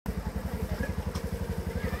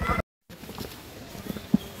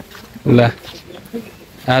ल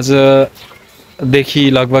आजदेखि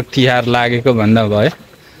लगभग तिहार लागेको भन्दा भयो।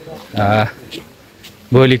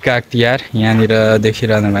 भोलि काग तिहार यहाँनिर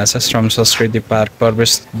देखिरहनु भएको छ श्रम संस्कृति पार्क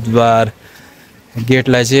प्रवेशद्वार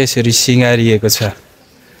गेटलाई चाहिँ यसरी सिँगारिएको छ,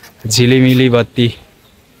 झिलिमिली बत्ती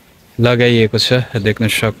लगाइएको छ, देख्न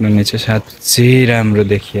सक्नुहुनेछ। साँच्चै राम्रो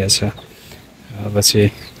देखिएको छ। अब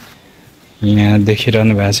चाहिँ यहाँ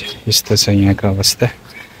देखिरहनु भएको छ यस्तो छ यहाँको अवस्था।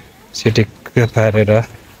 सिटिक्क पारेर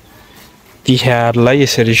तिहारलाई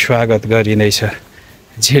यसरी स्वागत गरिँदैछ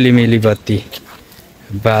झिलिमिली बत्ती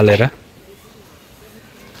बालेर।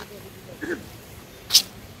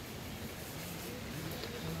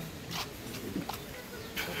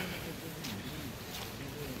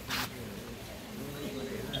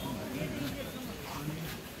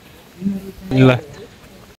 ल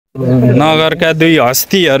नगरका दुई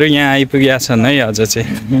हस्तीहरू यहाँ आइपुगेका छन् है। अझ चाहिँ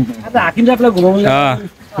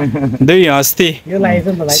दुई हस्ती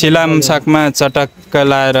सिलामसाकमा चटक्क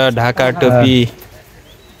लाएर ढाका टोपी।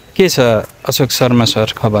 के छ अशोक शर्मा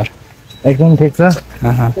सर खबर? एकदम ठिक छ।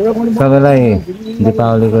 सबैलाई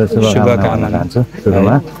दीपावलीको शुभकामना चाहन्छु।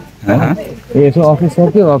 सुरुमा यसो अफिस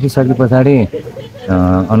सक्यो, अफिस सके पछाडि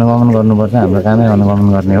अनुगमन गर्नुपर्छ। हाम्रो कामै अनुगमन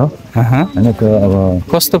गर्ने हो हैन। त्यो अब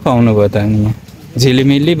कस्तो पाउनु भयो त? अनि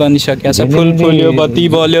झिलिमिली बनिसकेको छ, फुल फुल्यो, बत्ती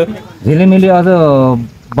बल्यो। झिलिमिली अझ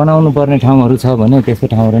बनाउनु पर्ने ठाउँहरू छ भने त्यस्तो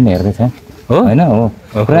ठाउँहरू नि हेर्दैछ हो हैन। हो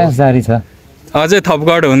प्रयास जारी छ। अझै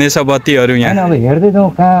थपगढ हुनेछ बत्तीहरू यहाँ। अब हेर्दै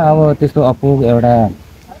जाउँ कहाँ अब त्यस्तो अपुग एउटा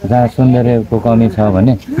जहाँ सौन्दर्यको कमी छ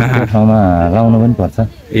भने त्यो ठाउँमा लाउनु पनि पर्छ।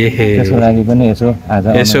 त्यसको लागि पनि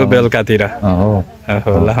यसो बेलुकातिर हो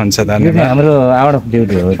ल हुन्छ। धन्यवाद। हाम्रो आउट अफ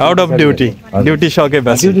ड्युटी हो। आउट अफ ड्युटी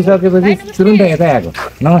सकेपछि तुरुन्तै यतै आएको।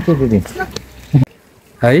 नमस्ते दिदी।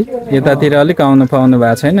 है यतातिर अलिक आउनु पाउनु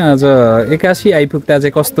भएको छैन। अझ 81 आइपुग्दा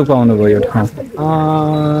चाहिँ कस्तो पाउनुभयो यो ठाउँ?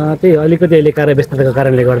 त्यही अलिकति अहिले कार्यव्यस्तताको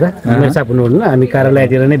कारणले गर्दा मेसाप हुनुहुन्न, हामी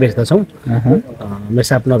कार्यालयतिर नै व्यस्त छौँ।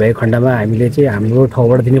 मेसाप नभएको खण्डमा हामीले चाहिँ हाम्रो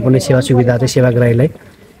ठाउँबाट दिनुपर्ने सेवा सुविधा चाहिँ सेवाग्राहीलाई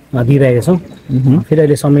दिइरहेका छौँ। फेरि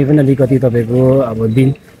अहिले समय पनि अलिकति तपाईँको अब दिन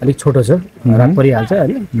अलिक छोटो छ, रात परिहाल्छ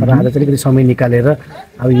होइन। तर आज चाहिँ अलिकति समय निकालेर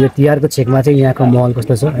अब यो तिहारको छेकमा चाहिँ यहाँको माहौल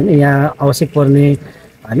कस्तो छ होइन, यहाँ आवश्यक पर्ने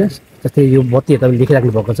होइन जस्तै यो बत्ती तपाईँले देखिराख्नु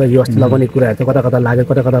भएको छ, यो अस्ति लगाउने कुराहरू त कता कता लाग्यो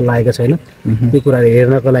कता कता लागेको छैन। त्यो कुराहरू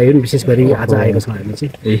हेर्नको लागि पनि विशेष गरी आज आएको छौँ हामी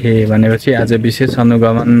चाहिँ। भनेपछि आज विशेष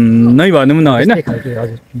अनुगमन नै भनौँ न होइन।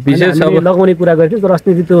 विशेष अब लगाउने कुरा गर्थ्यौँ तर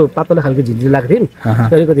अस्ति त्यो पातलो खालको झिल्ली लाग्थ्यो नि,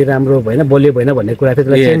 अलिकति राम्रो भएन बलियो भएन भन्ने कुरा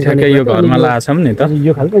थियो। यो घरमा लगाछौँ नि त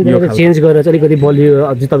यो खालको चेन्ज गरेर चाहिँ अलिकति बलियो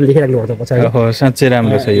अब तपाईँले देखिराख्नु भएको छ पछाडि। साँच्चै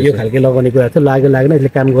राम्रो छ यो खालको लगाउने कुरा थियो। लाग्यो लागेन यसले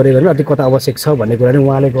काम गऱ्यो भने अलिक कता आवश्यक छ भन्ने कुरा पनि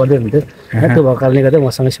उहाँले गर्दै हुन्थ्यो। त्यो भएको कारणले गर्दा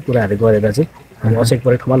उहाँसँग यस्तो कुराहरू गरेर चाहिँ आवश्यक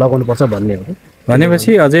परेको ठाउँमा लगाउनुपर्छ भन्ने हो।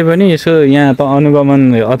 भनेपछि अझै पनि यसो यहाँ त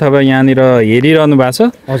अनुगमन अथवा यहाँनिर हेरिरहनु भएको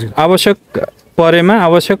छ। आवश्यक परेमा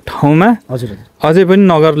आवश्यक ठाउँमा अझै पनि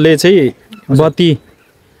नगरले चाहिँ बत्ती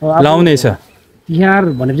लाउनेछ। तिहार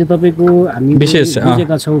भनेपछि तपाईँको हामी विशेष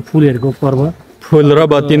बुझेका छौँ फुलहरूको पर्व, फुल र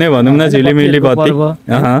बत्ती नै भनौँ न, झिलिमिली बत्ती।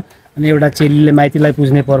 अनि एउटा चेलीले माइतीलाई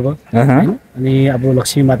पुज्ने पर्व होइन, अनि अब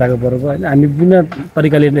लक्ष्मी माताको पर्व होइन। हामी विभिन्न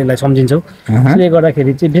तरिकाले यसलाई सम्झिन्छौँ। त्यसले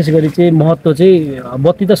गर्दाखेरि चाहिँ विशेष गरी चाहिँ महत्त्व चाहिँ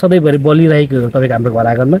बत्ती त सधैँभरि बलिरहेको हो तपाईँको हाम्रो घर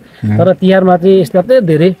आँगनमा। तर तिहारमा चाहिँ यसले अझै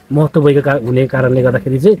धेरै महत्त्व भएको हुने कारणले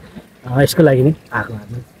गर्दाखेरि चाहिँ यसको लागि नै आएको।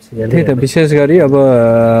 त्यही त विशेष गरी अब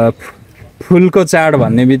फुलको चाड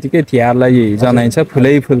भन्ने बित्तिकै तिहारलाई जनाइन्छ।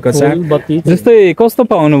 फुलको चाड जस्तै कस्तो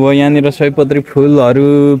पाउनुभयो यहाँनिर? सयपत्री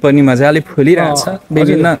फुलहरू पनि मजाले फुलिरहेछ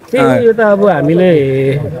विभिन्न। यो त अब हामीले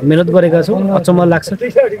मेहनत गरेका छौँ, अचम्म लाग्छ।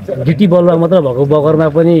 गिटी बलुवा मात्र भएको बगरमा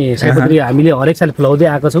पनि सयपत्री हामीले हरेक साल फुलाउँदै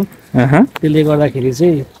आएको छौँ। त्यसले गर्दाखेरि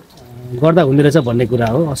चाहिँ गर्दा हुँदो रहेछ भन्ने कुरा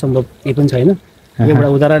हो, असम्भव केही पनि छैन। एउटा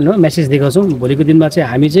उदाहरण हो, मेसेज दिएको छौँ। भोलिको दिनमा चाहिँ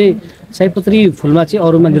हामी चाहिँ सयपत्री फुलमा चाहिँ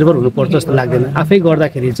अरूमा निर्भर हुनुपर्छ जस्तो लाग्दैन। आफै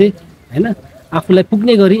गर्दाखेरि चाहिँ होइन आफूलाई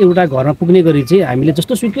पुग्ने गरी एउटा घरमा पुग्ने गरी चाहिँ हामीले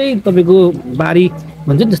जस्तो सुकै तपाईँको बारी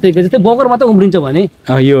भन्छ नि जस्तै बगर मात्र उम्रिन्छ भने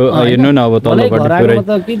यो हेर्नु न अब घरमा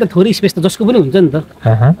त केही त थोरै स्पेस त जसको पनि हुन्छ नि त,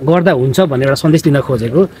 गर्दा हुन्छ भन्ने एउटा सन्देश दिन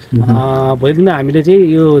खोजेको। भोलिको दिनमा हामीले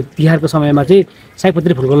चाहिँ यो तिहारको समयमा चाहिँ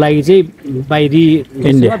सयपत्री फुलको लागि चाहिँ बाहिरी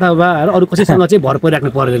अथवा अरू कसैसँग चाहिँ भर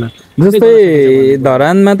परिराख्नु पर्दैन। जस्तै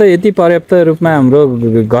धरानमा त यति पर्याप्त रूपमा हाम्रो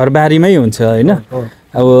घरबारीमै हुन्छ होइन।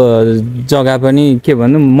 अब जग्गा पनि के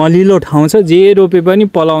भन्नु मलिलो ठाउँ छ, जे रोपे पनि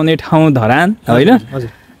पलाउने ठाउँ धरान होइन।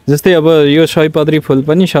 जस्तै अब यो सयपत्री फुल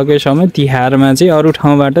पनि सकेसम्म तिहारमा चाहिँ अरू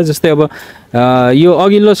ठाउँबाट जस्तै अब यो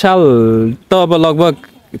अघिल्लो साल त अब लगभग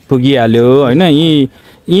पुगिहाल्यो होइन।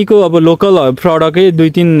 यहीँको अब लोकल प्रडक्टै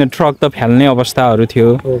 2-3 ट्रक त फाल्ने अवस्थाहरू थियो।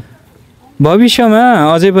 भविष्यमा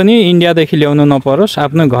अझै पनि इन्डियादेखि ल्याउनु नपरोस्,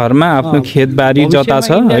 आफ्नो घरमा आफ्नो खेतबारी जता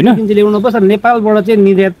छ होइन ल्याउनु पर्छ। नेपालबाट चाहिँ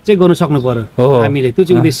निर्यात चाहिँ गर्नु सक्नु पर्यो हामीले, त्यो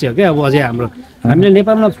चाहिँ उद्देश्य हो क्या। अब अझै हाम्रो हामीले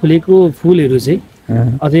नेपालमा फुलेको फुलहरू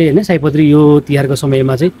चाहिँ अझै होइन सयपत्री यो तिहारको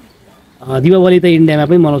समयमा चाहिँ दिवाली त इन्डियामा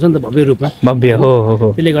पनि मनाउँछ नि त भव्य रूपमा। भव्य हो।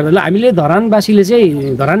 त्यसले गर्दा ल हामीले धरानवासीले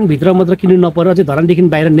चाहिँ धरानभित्र मात्र किन्नु नपर्यो, चाहिँ धरानदेखि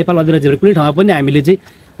बाहिर नेपाल अधिराज्यहरू कुनै ठाउँमा पनि हामीले चाहिँ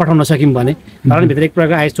पठाउन सक्यौँ भने धरानभित्र एक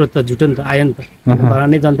प्रकारको आय स्रोत त जुट्यो नि त, आयो नि त।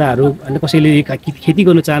 धराने जनताहरू होइन कसैले खेती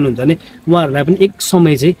गर्नु चाहनुहुन्छ भने उहाँहरूलाई पनि एक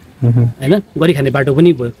समय चाहिँ होइन गरिखाने बाटो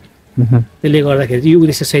पनि भयो। त्यसले गर्दाखेरि चाहिँ यो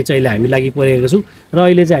उद्देश्य सहित चाहिँ अहिले हामी लागि परेको छौँ। र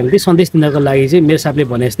अहिले चाहिँ हामीले सन्देश दिनको लागि चाहिँ मेरो साहबले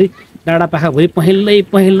भने जस्तै डाँडा पाखाभरि पहेँलै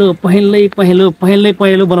पहेँलो पहेँलै पहेँलो पहेँलै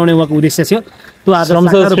पहेँलो बनाउने उहाँको उद्देश्य थियो। त्यो आज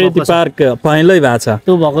पार्क पहेँलै भएको छ,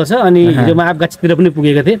 त्यो भएको छ। अनि हिजो म आफगाछीतिर पनि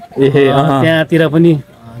पुगेको थिएँ, त्यहाँतिर पनि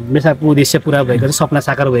मेरो साहबको उद्देश्य पुरा भएको छ, सपना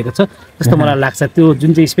साकार भएको छ जस्तो मलाई लाग्छ। त्यो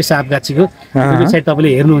जुन चाहिँ स्पेस आफगाछीको त्यो साइड तपाईँले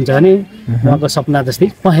हेर्नुहुन्छ भने उहाँको सपना जस्तै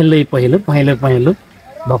पहेँलै पहेँलो पहेँलो पहेँलो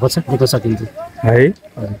भएको छ, देख्न सकिन्छ है।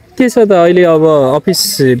 के छ त अहिले अब अफिस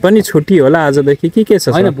पनि छुट्टी होला आजदेखि के छ?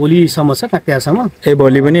 होइन भोलिसम्म छ, कागतिहारसम्म।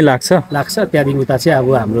 भोलि पनि लाग्छ। त्यहाँदेखि उता चाहिँ अब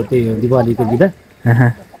हाम्रो त्यही दिवालीको बिदा।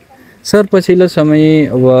 सर पछिल्लो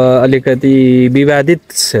समय अब अलिकति विवादित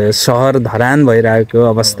सहर धरान भइरहेको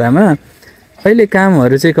अवस्थामा अहिले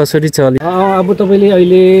कामहरू चाहिँ कसरी चल्यो? अब तपाईँले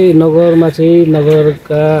अहिले नगरमा चाहिँ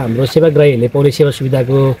नगरका हाम्रो सेवाग्राहीहरूले पाउने सेवा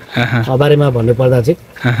सुविधाको बारेमा भन्नुपर्दा चाहिँ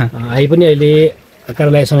हामी पनि अहिले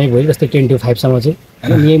कार्यालय समय भयो जस्तै 10 to 5 सम्म चाहिँ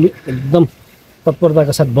नियमित एकदम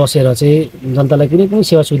तत्परताका साथ बसेर चाहिँ जनतालाई कुनै पनि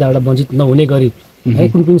सेवा सुविधाबाट वञ्चित नहुने गरी है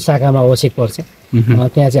कुन कुन शाखामा आवश्यक पर्छ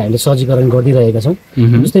त्यहाँ चाहिँ हामीले सहजीकरण गरिदिरहेका छौँ।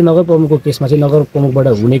 जस्तै नगर प्रमुखको केसमा चाहिँ नगर प्रमुखबाट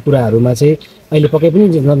हुने कुराहरूमा चाहिँ अहिले पक्कै पनि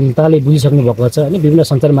जनताले बुझिसक्नु भएको छ होइन, विभिन्न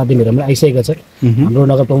सञ्चार माध्यमहरूमा आइसकेको छ। हाम्रो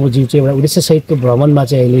नगर प्रमुखज्यू चाहिँ एउटा उद्देश्यसहितको भ्रमणमा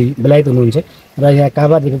चाहिँ अहिले बेलायत हुनुहुन्छ र यहाँ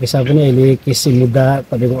काबादीको केसमा पनि अहिले केस मुद्दा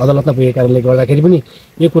तपाईँको अदालतमा पुगेको कारणले गर्दाखेरि पनि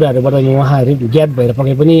यो कुराहरूबाट उहाँहरू ज्ञात भएर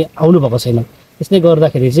पक्कै पनि आउनुभएको छैन। त्यसले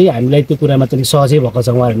गर्दाखेरि चाहिँ हामीलाई त्यो कुरामा चाहिँ सहजै भएको छ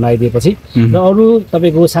उहाँहरू आइदिएपछि। र अरू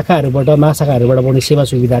तपाईँको शाखाहरूबाट महाशाखाहरूबाट पाउने सेवा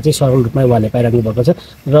सुविधा चाहिँ सरल रूपमा उहाँले पाइराख्नु भएको छ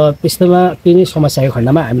र त्यस्तोमा त्यही नै समस्याको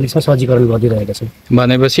खण्डमा हामीले यसमा सहजीकरण गरिदिरहेका छौँ।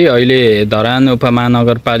 भनेपछि अहिले धरान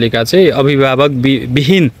उपमहानगरपालिका चाहिँ अभिभावक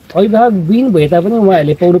विहीन भए तापनि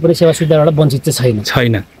उहाँहरूले पाउनुपर्ने सेवा सुविधाबाट वञ्चित चाहिँ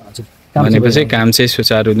छैन। भनेपछि काम चाहिँ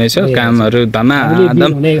सुचारू नै छ, कामहरू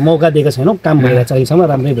धमाधम मौका दिएको छैनौँ, काम भइरहेको छ, अहिलेसम्म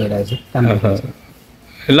राम्रै भइरहेको छ काम।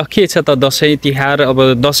 ल के छ त दसैँ तिहार?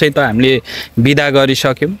 अब दसैँ त हामीले बिदा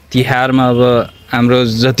गरिसक्यौँ, तिहारमा अब हाम्रो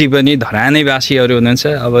जति पनि धरानैवासीहरू हुनुहुन्छ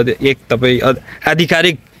अब एक तपाईँ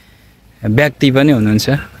आधिकारिक व्यक्ति पनि हुनुहुन्छ,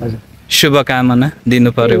 शुभकामना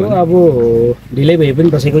दिनु पर्यो भने? अब ढिलै भए पनि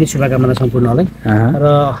दसैँको पनि शुभकामना सम्पूर्णलाई। र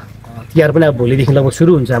तिहार पनि अब भोलिदेखि लगभग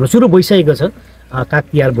सुरु हुन्छ, हाम्रो सुरु भइसकेको छ। काग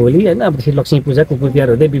तिहार भोलि होइन, अब देखि लक्ष्मी पूजा कुकुर तिहार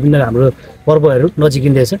हुँदै विभिन्न हाम्रो पर्वहरू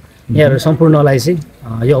नजिकिँदैछ। यहाँहरू सम्पूर्णलाई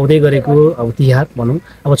चाहिँ यो आउँदै गरेको अब तिहार भनौँ,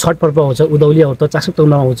 अब छठ पर्व आउँछ, उधौली आउँछ, चासो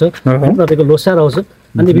तौना आउँछ, तपाईँको लोसार आउँछ,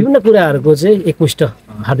 अनि विभिन्न कुराहरूको चाहिँ एकमुष्ट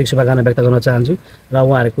हार्दिक शुभकामना व्यक्त गर्न चाहन्छु। र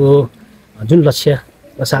उहाँहरूको जुन लक्ष्य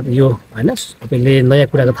साथ यो होइन तपाईँले नयाँ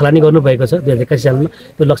कुराको थलानी गर्नुभएको छ 2021 सालमा,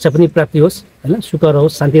 त्यो लक्ष्य पनि प्राप्ति होस् होइन, सुख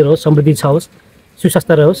रहोस्, शान्ति रहोस्, समृद्धि छ होस्,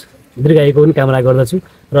 सुस्वास्थ्य रहोस्, दीर्घायुको पनि कामना गर्दछु।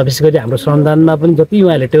 र विशेष गरी हाम्रो श्रमदानमा पनि जति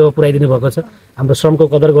उहाँहरूले टेवा पुऱ्याइदिनु भएको छ, हाम्रो श्रमको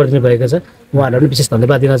कदर गरिदिनु भएको छ, उहाँहरूलाई पनि विशेष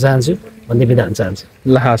धन्यवाद दिन चाहन्छु भन्ने बिदा हुन चाहन्छु।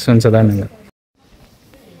 ल हस्, हुन्छ, धन्यवाद।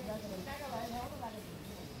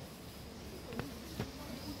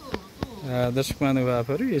 दर्शक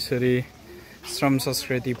महानुभावहरू, यसरी श्रम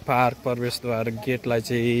संस्कृति पार्क प्रवेशद्वार गेटलाई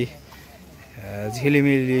चाहिँ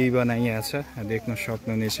झिलिमिली बनाइएको छ, देख्न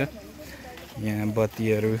सक्नुहुनेछ। यहाँ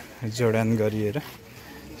बत्तीहरू जोडान गरिएर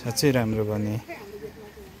साँच्चै राम्रो बनेको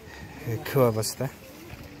अवस्था।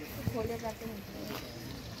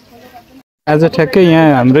 आज ठ्याक्कै यहाँ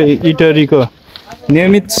हाम्रो इटरीको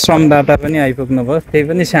नियमित श्रमदाता पनि आइपुग्नु भयो, त्यही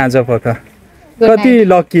पनि साँझ पख। कति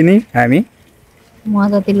लक्की नि हामी,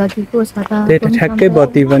 त्यही त ठ्याक्कै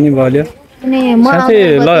बत्ती पनि बल्यो। साँच्चै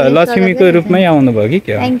लक्ष्मीको रूपमै आउनुभयो कि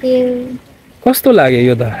क्या? कस्तो लाग्यो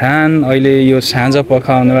यो धरान अहिले यो साँझ पख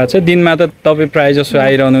आउनु भएको छ? दिनमा त तपाईँ प्रायः जसो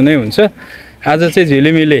आइरहनु नै हुन्छ, आज चाहिँ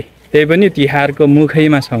झिलिमिले, त्यही पनि तिहारको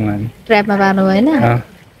मुखैमा छौँ हामी। ट्र्यापमा पार्नु भएन,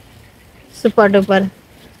 सुपर डुपर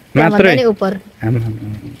मात्रै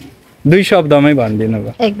दुई शब्दमै भनिदिनु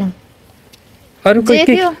भयो एकदम। अरु के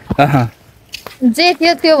जे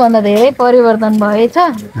थियो त्यो भन्दा धेरै परिवर्तन भएछ।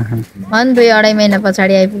 अनि 2-2.5 महिना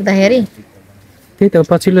पछाडि आइपुग्दाखेरि त्यही त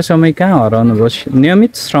पछिल्लो समय कहाँ हराउनु भयो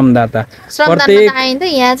नियमित श्रमदाता?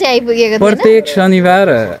 प्रत्येक शनिबार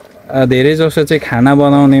धेरै जसो चाहिँ खाना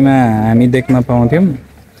बनाउनेमा हामी देख्न पाउँथ्यौँ,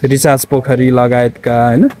 रिचार्ज पोखरी लगायतका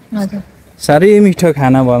होइन, साह्रै मिठो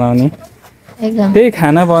खाना बनाउने। त्यही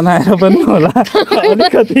खाना बनाएर पनि होला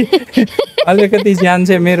अलिकति अलिकति ज्यान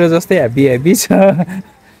चाहिँ मेरो जस्तै ह्याप्पी छ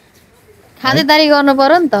खातिरदारी गर्नु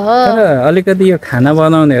पर्यो नि त तर अलिकति यो खाना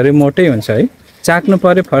बनाउनेहरू मोटै हुन्छ है चाख्नु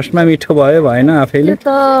पर्यो फर्स्टमा मिठो भयो भएन आफैले त्यो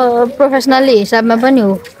त प्रोफेसनली हिसाबमा पनि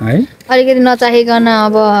हो है अलिकति नचाहिकन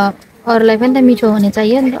अब अरूलाई पनि त मिठो हुने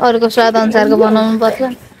चाहियो नि त अरूको स्वाद अनुसारको बनाउनु पर्छ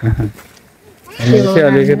मेरो चाहिँ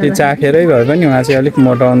अलिकति चाखेरै भए पनि उहाँ चाहिँ अलिक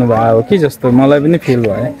मोटाउनु भयो हो कि जस्तो मलाई पनि फिल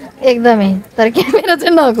भयो एकदमै तर क्यामेरा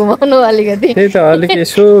चाहिँ नघुमाउनु अलिकति त्यही त अलिक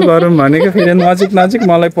यसो गरौँ भनेको फेरि नजिक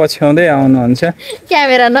मलाई पछ्याउँदै आउनुहुन्छ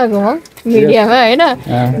क्यामेरा नघुमाऊ मिडियामा होइन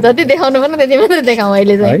जति देखाउनु पर्ने त्यति मात्रै देखाउँ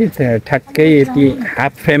अहिले चाहिँ है त्यो ठ्याक्कै यति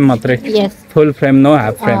हाफ फ्रेम मात्रै यस फुल फ्रेम नो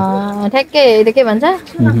हाफ फ्रेम ठ्याक्कै त्यो के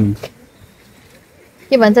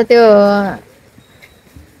भन्छ त्यो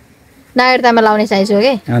नागरिकतामा लाउने साइज हो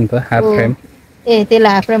कि अन्त हाफ फ्रेम ए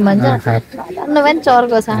त्यसलाई हाफ फ्रेम भन्छ जान्नु पनि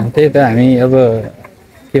चर्को छ त्यही त हामी अब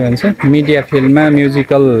के भन्छ मिडिया फिल्डमा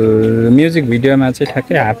म्युजिक भिडियोमा चाहिँ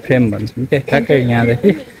ठ्याक्कै हाफ फ्रेम भन्छौँ क्या ठ्याक्कै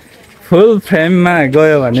यहाँदेखि फुल फ्रेममा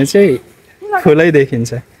गयो भने चाहिँ फुलै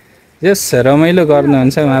देखिन्छ जस रमाइलो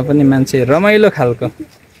गर्नुहुन्छ उहाँ पनि मान्छे रमाइलो खालको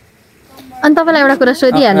अनि तपाईँलाई एउटा कुरा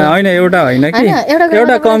सोधिहाल्नु होइन एउटा होइन कि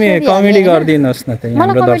एउटा कमेडी गरिदिनुहोस् न त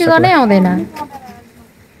मलाई कमेडी गर्नै आउँदैन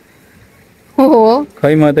हो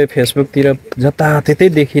खै म त फेसबुकतिर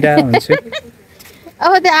जताततै देखिरहेको हुन्छु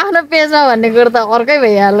अब त्यो आफ्नो पेजमा भन्ने कुरो त अर्कै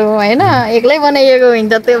भइहाल्यो होइन एक्लै बनाइएको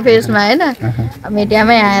हुन्छ त्यो पेजमा होइन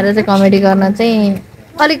मिडियामै आएर चाहिँ कमेडी गर्न चाहिँ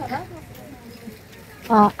अलिक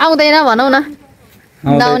आउँदैन भनौँ न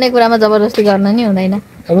नआउने कुरामा जबरजस्ती गर्न नि हुँदैन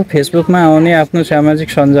अब फेसबुकमा आउने आफ्नो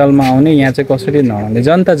सामाजिक सञ्जालमा आउने यहाँ चाहिँ कसरी नआउने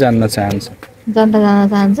जनता जान्न चाहन्छ जनता जान्न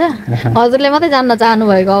चाहन्छ हजुरले मात्रै जान्न चाहनु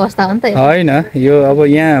भएको अवस्था हो नि त होइन यो अब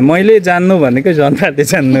यहाँ मैले जान्नु भनेको जनताले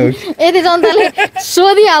जान्नु हो यदि जनताले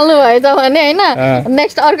सोधिहाल्नु भएछ भने होइन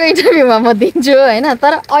नेक्स्ट अर्को इन्टरभ्यूमा म दिन्छु होइन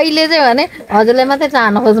तर अहिले चाहिँ भने हजुरले मात्रै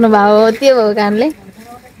चाहन खोज्नु भएको हो त्यो भएको कारणले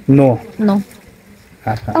नो नो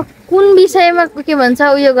कुन विषयमा के भन्छ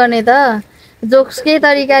उयो गर्ने त जोक्स के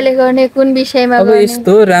तरिकाले गर्ने कुन विषयमा अब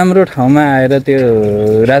यस्तो राम्रो ठाउँमा आएर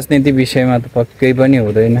त्यो राजनीति विषयमा त पक्कै पनि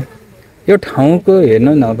हुँदैन यो ठाउँको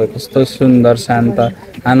हेर्नु न अब कस्तो सुन्दर शान्त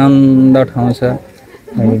आनन्द ठाउँ छ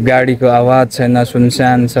गाडीको आवाज छैन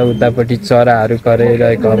सुनसान छ उतापट्टि चराहरू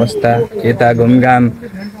कराइरहेको अवस्था यता घुमघाम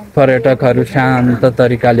पर्यटकहरू शान्त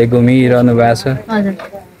तरिकाले घुमिरहनु भएको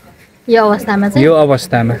छ यो अवस्थामा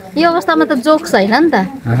त जोक्स होइन नि त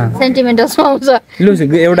सेन्टिमेन्टल आउँछ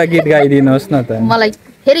लु एउटा गीत गाइदिनुहोस् न त मलाई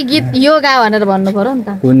फेरि गीत यो गा भनेर भन्नु पर्यो नि त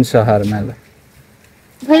कुन सहरमा ल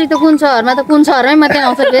फेरि त कुन सहरमा त कुन सहरमै मात्रै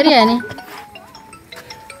आउँछ फेरि होइन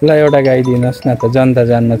ल एउटा गाइदिनुहोस् न त जनता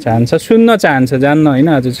जान्न चाहन्छ सुन्न चाहन्छ जान्न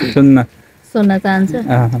होइन हजुर सुन्न चाहन्छ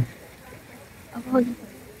अब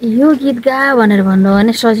यो गीत गा भनेर भन्नु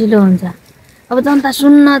भने सजिलो हुन्छ अब जनता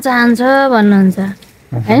सुन्न चाहन्छ भन्नुहुन्छ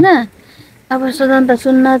होइन अब जनता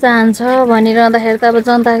सुन्न चाहन्छ भनिरहँदाखेरि त अब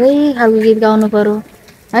जनताकै खालको गीत गाउनु पर्यो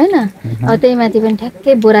होइन अब त्यही माथि पनि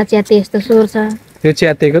ठ्याक्कै बोरा च्याते यस्तो स्वर छ त्यो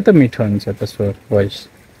च्यातेको त मिठो हुन्छ त स्वर भोइस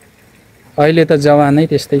अहिले त जवानै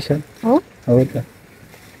त्यस्तै छ हो त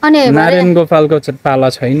अनि नारायण गोपालको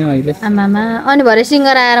पाला छैन अहिले आमामा अनि भरे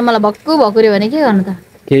सिङ्गर आएर मलाई भक्कु भकुर्यो भने के गर्नु त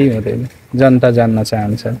केही हुँदैन जनता जान्न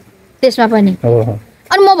चाहन्छ त्यसमा पनि हो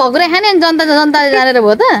अनि म भकुरे खाने अनि जनताले जानेर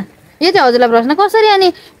भयो त यो चाहिँ हजुरलाई प्रश्न कसरी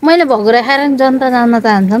अनि मैले भकुरे खाएर जनता जान्न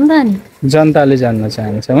चाहन्छ नि त अनि जनताले जान्न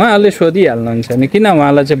चाहन्छ उहाँले सोधिहाल्नुहुन्छ नि किन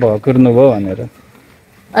उहाँलाई चाहिँ भकुर्नु भयो भनेर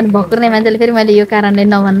अनि भकुर्ने मान्छेले फेरि मैले यो कारणले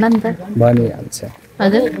नभन्ला नि त भनिहाल्छ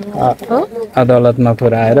हजुर हो अदालतमा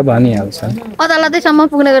पुऱ्याएर भनिहाल्छ अदालतैसम्म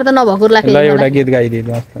पुग्ने गरी त नभकुर्ला ल एउटा गीत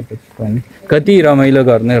गाइदिनुहोस् न कति रमाइलो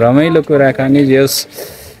गर्ने रमाइलो कुराकानी जस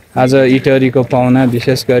आज इटरीको पाहुना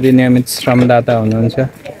विशेष गरी नियमित श्रमदाता हुनुहुन्छ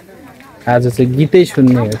आज चाहिँ गीतै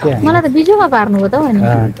सुन्ने हो क्या मलाई त बिजोमा पार्नु हो त अनि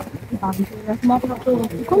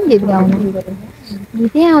कुन गीत गाउनु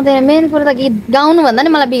गीतै आउँदैन मेन कुरो त गीत गाउनु भन्दा नि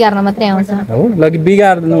मलाई बिगार्न मात्रै आउँछ हो ल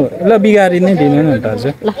बिगार्नु ल बिगारि नै दिनु न त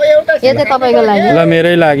हजुर ल यो चाहिँ तपाईँको लागि ल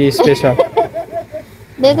मेरै लागि स्पेसल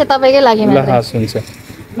यो चाहिँ तपाईँकै लागि ल हस् हुन्छ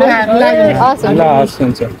ल हस्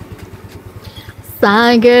हुन्छ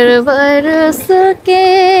सागर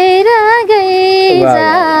बरसकेर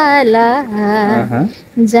गइजाला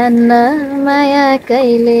जन्न माया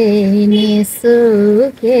कहिले नि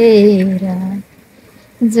सुकेर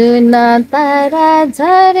जुन तारा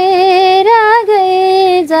झरेर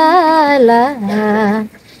गइजाला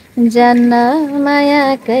जन्न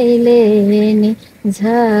माया कहिले नि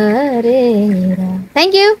झरेर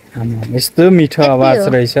थ्याङ्क यू यस्तो मिठो आवाज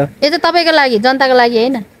रहेछ यो चाहिँ तपाईँको लागि जनताको लागि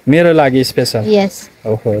होइन मेरो लागि स्पेसल यस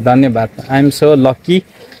ओहो धन्यवाद आई एम सो लकी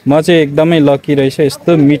म चाहिँ एकदमै लकी रहेछ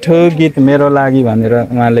यस्तो मिठो गीत मेरो लागि भनेर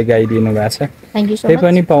उहाँले गाइदिनु भएको छ थ्याङ्क यू सो त्यही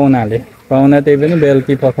पनि पाहुनाले पाहुना त्यही पनि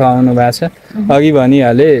बेलुकी पख आउनु भएको छ अघि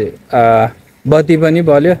भनिहाले बत्ती पनि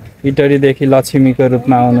बल्यो इटरीदेखि लक्ष्मीको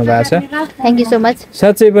रूपमा आउनु भएको छ थ्याङ्क यू सो मच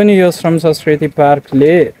साँच्चै पनि यो श्रम संस्कृति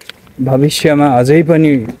पार्कले भविष्यमा अझै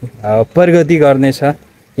पनि प्रगति गर्नेछ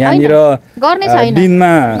यहाँनिर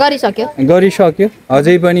दिनमा गरिसक्यो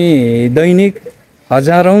अझै पनि दैनिक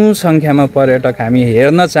हजारौं संख्यामा पर्यटक हामी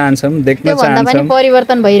हेर्न चाहन्छौँ देख्न चाहन्छौँ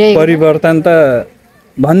परिवर्तन त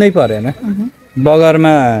भन्नै परेन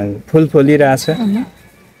बगरमा फुल फुलिरहेछ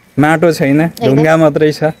माटो छैन ढुङ्गा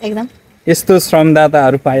मात्रै छ यस्तो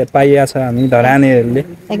श्रमदाताहरू पाइया छ हामी धरानेहरूले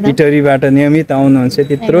इटरीबाट नियमित आउनुहुन्छ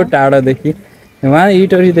त्यत्रो टाढादेखि उहाँ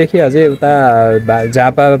इटरीदेखि अझै उता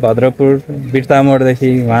झापा भद्रपुर बिर्तामोडदेखि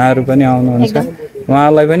उहाँहरू पनि आउनुहुन्छ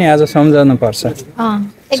उहाँहरूलाई पनि आज सम्झाउनुपर्छ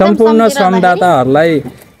सम्पूर्ण श्रमदाताहरूलाई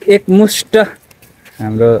एकमुष्ट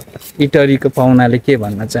हाम्रो इटरीको पाहुनाले के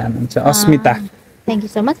भन्न चाहनुहुन्छ अस्मिता थ्याङ्क यू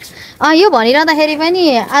सो मच यो भनिरहँदाखेरि पनि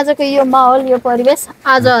आजको यो माहौल यो परिवेश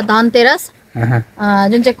आज धनतेरस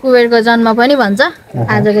जुन चाहिँ कुबेरको जन्म पनि भन्छ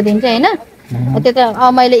आजको दिन चाहिँ होइन त्यो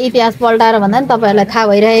त मैले इतिहास पल्टाएर भन्दा पनि तपाईँहरूलाई थाहा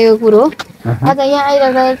भइरहेको कुरो हो आज यहाँ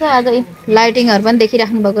आइरहेको चाहिँ आज लाइटिङहरू पनि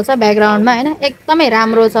देखिराख्नु भएको छ ब्याकग्राउन्डमा होइन एकदमै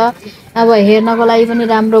राम्रो छ अब हेर्नको लागि पनि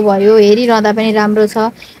राम्रो भयो हेरिरहँदा पनि राम्रो छ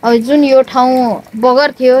अब जुन यो ठाउँ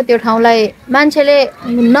बगर थियो त्यो ठाउँलाई मान्छेले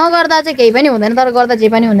नगर्दा चाहिँ केही पनि हुँदैन तर गर्दा जे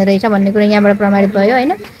पनि हुने रहेछ भन्ने कुरा यहाँबाट प्रमाणित भयो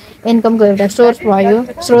होइन इन्कमको एउटा सोर्स भयो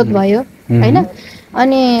स्रोत भयो होइन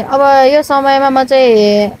अनि अब यो समयमा म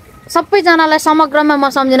चाहिँ सबैजनालाई समग्रमा म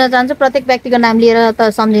सम्झिन चाहन्छु प्रत्येक व्यक्तिको नाम लिएर त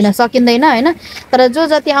सम्झिन सकिँदैन होइन तर जो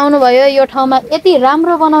जति आउनुभयो यो ठाउँमा यति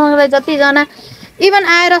राम्रो बनाउनलाई जतिजना इभन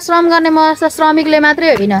आएर श्रम गर्ने म जस्तो श्रमिकले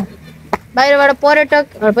मात्रै होइन बाहिरबाट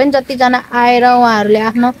पर्यटकहरू पनि जतिजना आएर उहाँहरूले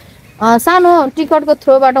आफ्नो सानो टिकटको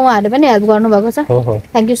थ्रोबाट उहाँहरूले पनि हेल्प गर्नुभएको छ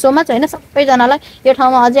थ्याङ्क यू सो मच होइन सबैजनालाई यो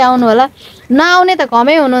ठाउँमा अझै आउनु होला नआउने त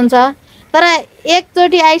कमै हुनुहुन्छ तर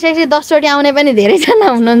एकचोटि आइसकेपछि 10 चोटि आउने पनि धेरैजना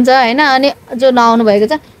हुनुहुन्छ होइन अनि जो नआउनु भएको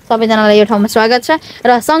छ सबैजनालाई यो ठाउँमा स्वागत छ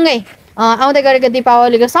र सँगै आउँदै गरेको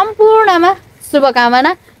दीपावलीको सम्पूर्णमा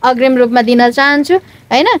शुभकामना अग्रिम रूपमा दिन चाहन्छु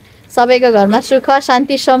होइन सबैको घरमा सुख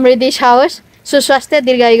शान्ति समृद्धि छाओस् सुस्वास्थ्य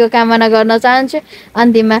दीर्घायुको कामना गर्न चाहन्छु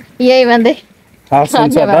अन्तिममा यही भन्दै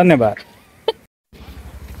धन्यवाद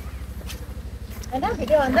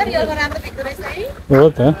हो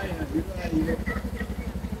त